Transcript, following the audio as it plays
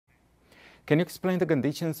Can you explain the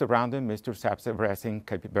conditions surrounding Mr. Saab's arrest in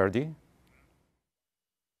Cape Verde?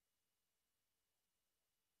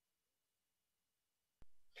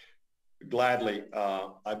 Gladly.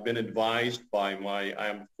 I've been advised by I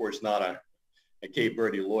am of course not a Cape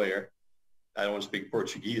Verde lawyer. I don't speak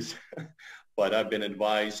Portuguese, but I've been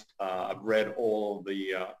advised, I've read all of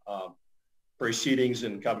the proceedings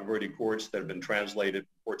in Cape Verde courts that have been translated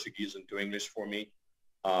from Portuguese into English for me.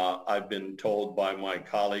 I've been told by my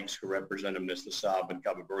colleagues who represented Mr. Saab in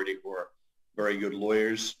Cape Verde, who are very good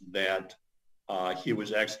lawyers, that he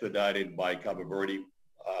was extradited by Cape Verde,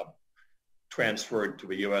 transferred to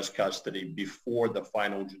the U.S. custody before the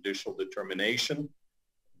final judicial determination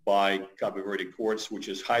by Cape Verde courts, which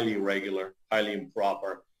is highly irregular, highly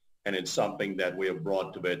improper, and it's something that we have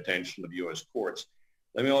brought to the attention of U.S. courts.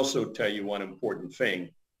 Let me also tell you one important thing.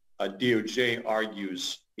 DOJ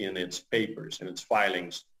argues in its papers, in its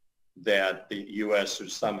filings, that the U.S.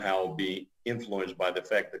 should somehow be influenced by the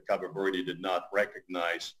fact that Cape Verde did not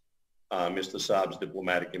recognize Mr. Saab's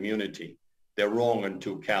diplomatic immunity. They're wrong on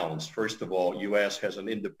two counts. First of all, U.S. has an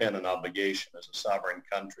independent obligation as a sovereign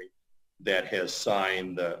country that has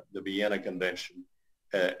signed the Vienna Convention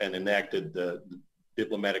and enacted the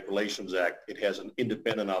Diplomatic Relations Act. It has an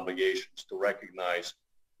independent obligation to recognize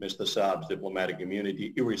Mr. Saab's diplomatic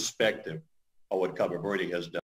immunity, irrespective of what Cape Verde has done.